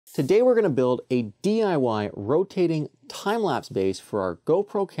Today we're going to build a DIY rotating time-lapse base for our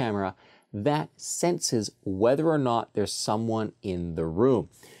GoPro camera that senses whether or not there's someone in the room.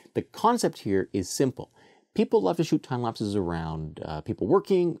 The concept here is simple. People love to shoot time-lapses around people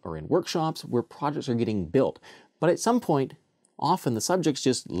working or in workshops where projects are getting built. But at some point, often the subjects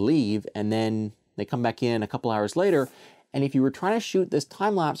just leave and then they come back in a couple hours later. And if you were trying to shoot this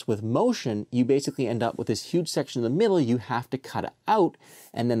time-lapse with motion, you basically end up with this huge section in the middle you have to cut out,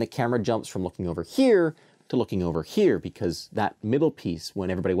 and then the camera jumps from looking over here to looking over here because that middle piece, when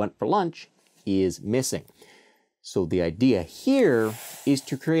everybody went for lunch, is missing. So the idea here is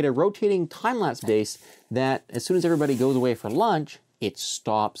to create a rotating time-lapse base that as soon as everybody goes away for lunch, it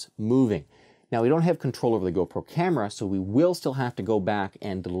stops moving. Now we don't have control over the GoPro camera, so we will still have to go back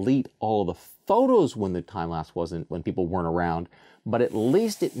and delete all of the photos when the time-lapse when people weren't around, but at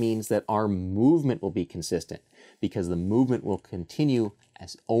least it means that our movement will be consistent because the movement will continue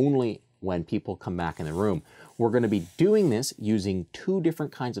as only when people come back in the room. We're going to be doing this using two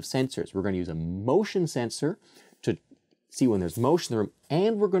different kinds of sensors. We're going to use a motion sensor to see when there's motion in the room,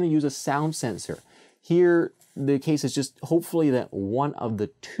 and we're going to use a sound sensor. Here, the case is just hopefully that one of the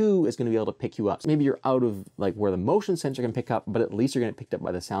two is going to be able to pick you up. So maybe you're out of like where the motion sensor can pick up, but at least you're going to get picked up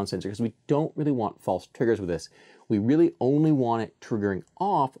by the sound sensor because we don't really want false triggers with this. We really only want it triggering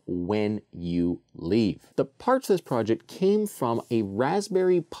off when you leave. The parts of this project came from a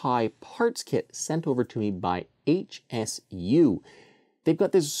Raspberry Pi parts kit sent over to me by HSU. They've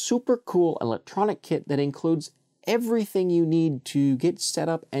got this super cool electronic kit that includes everything you need to get set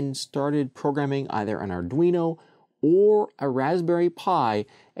up and started programming either an Arduino or a Raspberry Pi,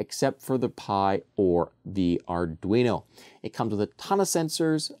 except for the Pi or the Arduino. It comes with a ton of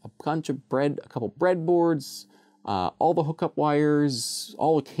sensors, a couple breadboards, all the hookup wires,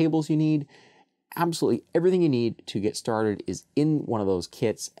 all the cables you need. Absolutely everything you need to get started is in one of those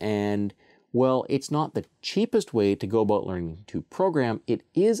kits. And well, it's not the cheapest way to go about learning to program. It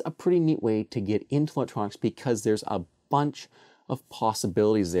is a pretty neat way to get into electronics because there's a bunch of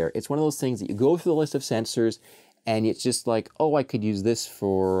possibilities there. It's one of those things that you go through the list of sensors and it's just like, oh, I could use this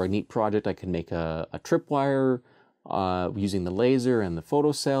for a neat project. I could make a tripwire using the laser and the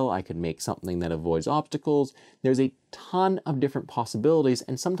photocell. I could make something that avoids obstacles. There's a ton of different possibilities,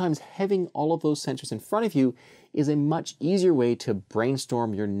 and sometimes having all of those sensors in front of you is a much easier way to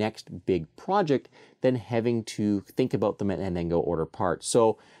brainstorm your next big project than having to think about them and then go order parts.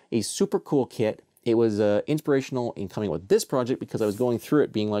 So a super cool kit. It was inspirational in coming up with this project because I was going through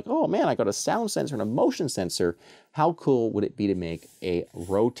it being like, oh man, I got a sound sensor and a motion sensor. How cool would it be to make a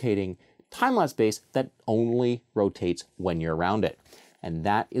rotating time-lapse base that only rotates when you're around it? And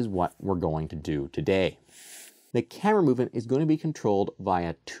that is what we're going to do today. The camera movement is going to be controlled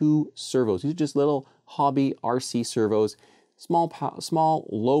via two servos. These are just little hobby RC servos, small,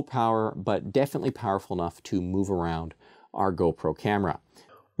 low power, but definitely powerful enough to move around our GoPro camera.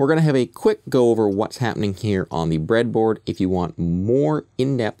 We're going to have a quick go over what's happening here on the breadboard. If you want more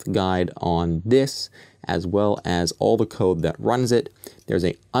in-depth guide on this, as well as all the code that runs it, there's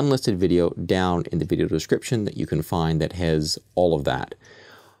an unlisted video down in the video description that you can find that has all of that.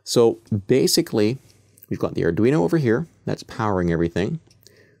 So basically, we've got the Arduino over here that's powering everything.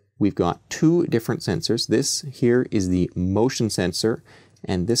 We've got two different sensors. This here is the motion sensor,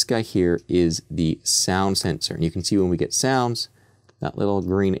 and this guy here is the sound sensor. And you can see when we get sounds, that little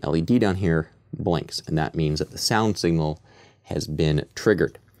green LED down here blinks, and that means that the sound signal has been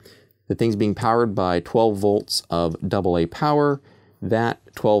triggered. The thing's being powered by 12 volts of AA power. That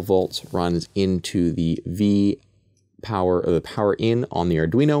 12 volts runs into the V power, or the power in on the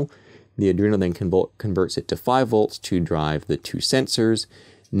Arduino. The Arduino then converts it to 5 volts to drive the two sensors.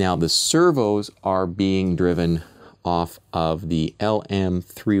 Now the servos are being driven off of the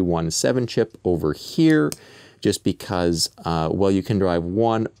LM317 chip over here, just because, well, you can drive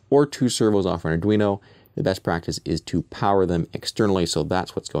one or two servos off an Arduino. The best practice is to power them externally, so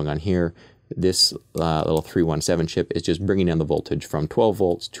that's what's going on here. This little 317 chip is just bringing down the voltage from 12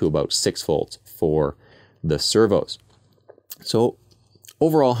 volts to about 6 volts for the servos. So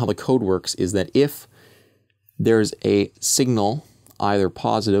overall, how the code works is that if there's a signal, either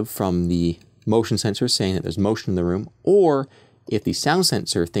positive from the motion sensor saying that there's motion in the room, or if the sound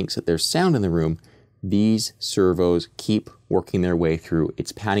sensor thinks that there's sound in the room, these servos keep working their way through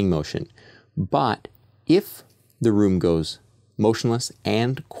its panning motion. But if the room goes motionless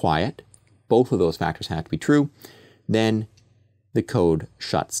and quiet, both of those factors have to be true, then the code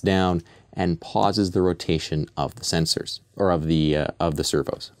shuts down and pauses the rotation of the sensors, or of the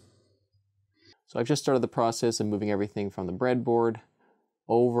servos. So I've just started the process of moving everything from the breadboard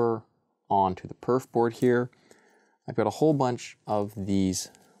over onto the perf board here. I've got a whole bunch of these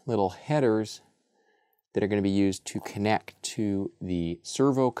little headers that are going to be used to connect to the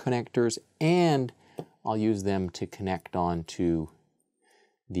servo connectors, and I'll use them to connect onto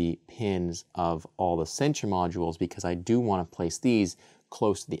the pins of all the sensor modules, because I do want to place these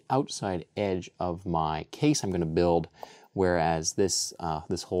close to the outside edge of my case I'm going to build, whereas this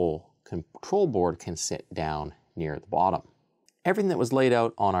whole control board can sit down near the bottom. Everything that was laid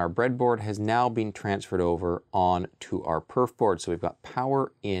out on our breadboard has now been transferred over onto our perf board. So we've got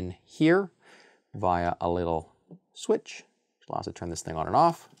power in here via a little switch, which allows us to turn this thing on and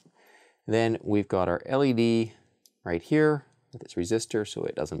off. Then we've got our LED right here with its resistor so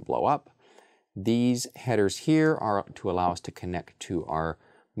it doesn't blow up. These headers here are to allow us to connect to our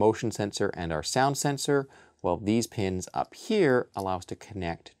motion sensor and our sound sensor, while these pins up here allow us to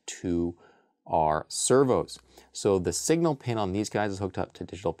connect to our servos. So the signal pin on these guys is hooked up to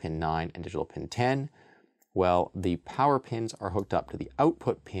digital pin 9 and digital pin 10, while the power pins are hooked up to the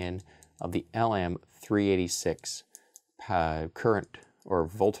output pin of the LM386 current or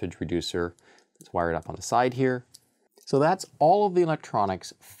voltage reducer that's wired up on the side here. So that's all of the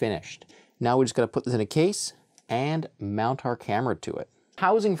electronics finished. Now we just got to put this in a case and mount our camera to it.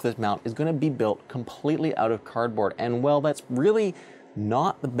 Housing for this mount is going to be built completely out of cardboard, and well, that's really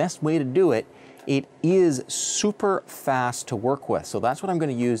not the best way to do it. It is super fast to work with, so that's what I'm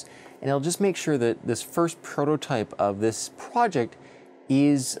going to use, and it'll just make sure that this first prototype of this project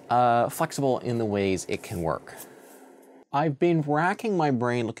is flexible in the ways it can work. I've been racking my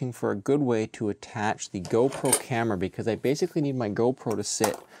brain looking for a good way to attach the GoPro camera, because I basically need my GoPro to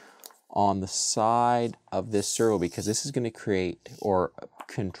sit on the side of this servo, because this is going to create or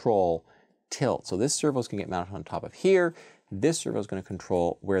control tilt. So this servo is going to get mounted on top of here. This servo is going to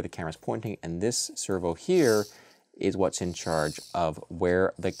control where the camera is pointing, and this servo here is what's in charge of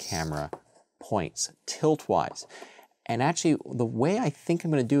where the camera points tilt-wise. And actually, the way I think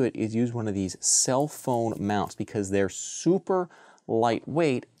I'm going to do it is use one of these cell phone mounts, because they're super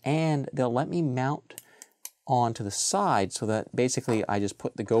lightweight and they'll let me mount onto the side, so that basically I just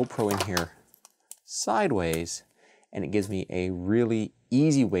put the GoPro in here sideways, and it gives me a really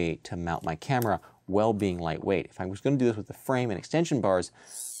easy way to mount my camera while being lightweight. If I was going to do this with the frame and extension bars,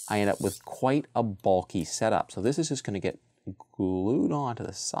 I end up with quite a bulky setup. So this is just going to get glued onto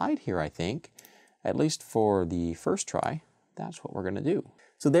the side here, I think, at least for the first try. That's what we're going to do.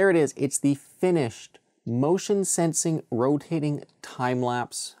 So there it is. It's the finished motion sensing rotating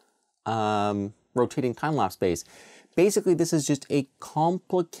time-lapse base. Basically, this is just a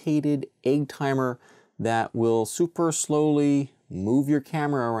complicated egg timer that will super slowly move your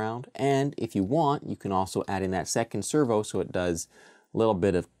camera around, and if you want, you can also add in that second servo so it does a little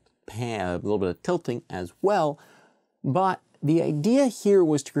bit of tilting as well. But the idea here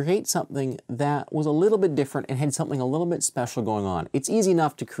was to create something that was a little bit different and had something a little bit special going on. It's easy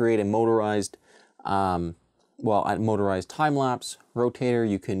enough to create a motorized time-lapse rotator.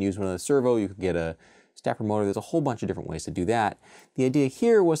 You can use one of the servo, you could get a stepper motor. There's a whole bunch of different ways to do that. The idea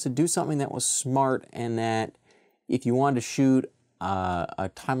here was to do something that was smart, and that if you wanted to shoot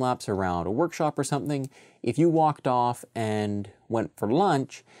a time-lapse around a workshop or something, if you walked off and went for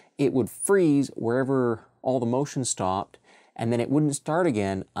lunch, it would freeze wherever all the motion stopped, and then it wouldn't start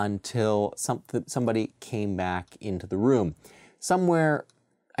again until somebody came back into the room. Somewhere,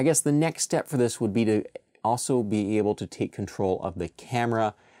 I guess the next step for this would be to also be able to take control of the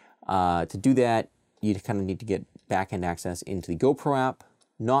camera. To do that, you kind of need to get back-end access into the GoPro app.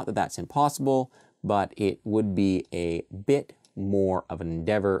 Not that that's impossible, but it would be a bit more of an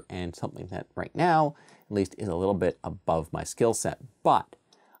endeavor, and something that right now, at least, is a little bit above my skill set. But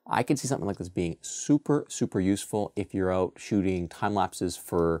I could see something like this being super, super useful if you're out shooting time lapses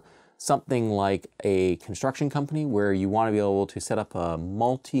for something like a construction company, where you want to be able to set up a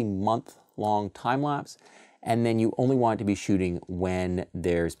multi-month long time lapse, and then you only want it to be shooting when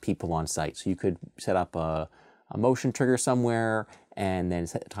there's people on site. So you could set up a motion trigger somewhere, and then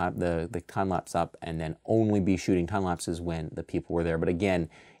set the time lapse up, and then only be shooting time lapses when the people were there. But again,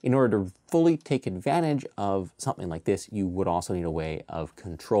 in order to fully take advantage of something like this, you would also need a way of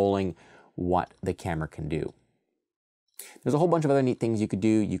controlling what the camera can do. There's a whole bunch of other neat things you could do.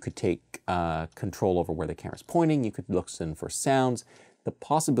 You could take control over where the camera's pointing. You could listen for sounds. The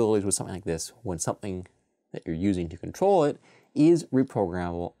possibilities with something like this, when something that you're using to control it is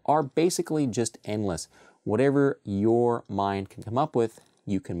reprogrammable, are basically just endless. Whatever your mind can come up with,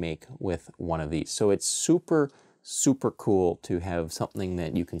 you can make with one of these. So it's super, super cool to have something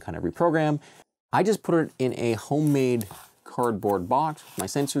that you can kind of reprogram. I just put it in a homemade cardboard box, my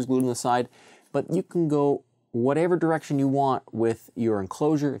sensors glued on the side, but you can go whatever direction you want with your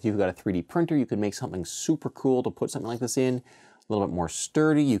enclosure. If you've got a 3D printer, you could make something super cool to put something like this in. little bit more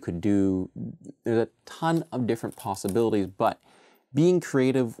sturdy. You could do, there's a ton of different possibilities, but being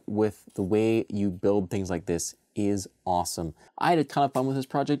creative with the way you build things like this is awesome. I had a ton of fun with this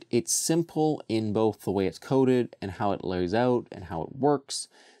project. It's simple in both the way it's coded and how it lays out and how it works.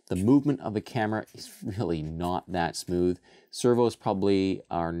 The movement of the camera is really not that smooth. Servos probably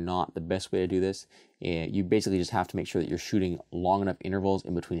are not the best way to do this. You basically just have to make sure that you're shooting long enough intervals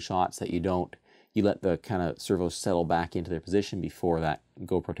in between shots that you let the kind of servos settle back into their position before that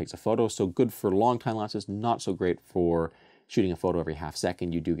GoPro takes a photo. So good for long time lapses, not so great for shooting a photo every half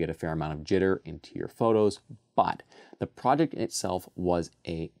second. You do get a fair amount of jitter into your photos, but the project in itself was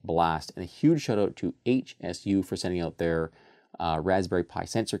a blast. And a huge shout out to HSU for sending out their Raspberry Pi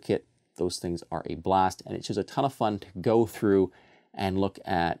sensor kit. Those things are a blast, and it's just a ton of fun to go through and look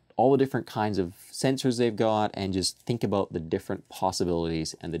at all the different kinds of sensors they've got and just think about the different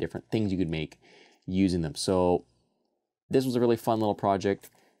possibilities and the different things you could make using them. So this was a really fun little project.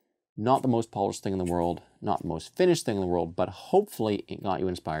 Not the most polished thing in the world, not the most finished thing in the world, but hopefully it got you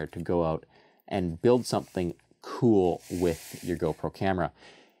inspired to go out and build something cool with your GoPro camera.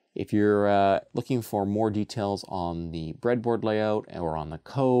 If you're looking for more details on the breadboard layout or on the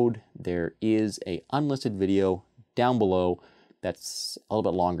code, there is an unlisted video down below that's a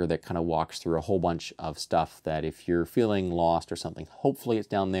little bit longer that kind of walks through a whole bunch of stuff that if you're feeling lost or something, hopefully it's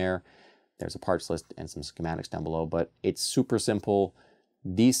down there. There's a parts list and some schematics down below, but it's super simple.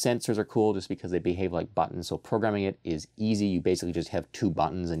 These sensors are cool just because they behave like buttons, so programming it is easy. You basically just have two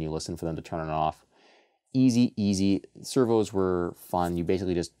buttons and you listen for them to turn it off. Easy, easy. Servos were fun. You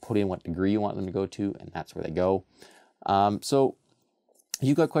basically just put in what degree you want them to go to, and that's where they go. So if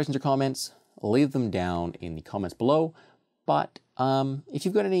you've got questions or comments, leave them down in the comments below. But if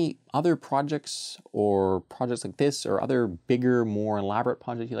you've got any other projects or projects like this or other bigger, more elaborate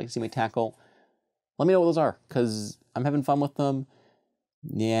projects you'd like to see me tackle, let me know what those are, because I'm having fun with them.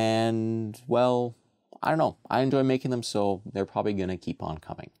 And, well, I don't know. I enjoy making them, so they're probably going to keep on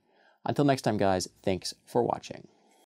coming. Until next time, guys, thanks for watching.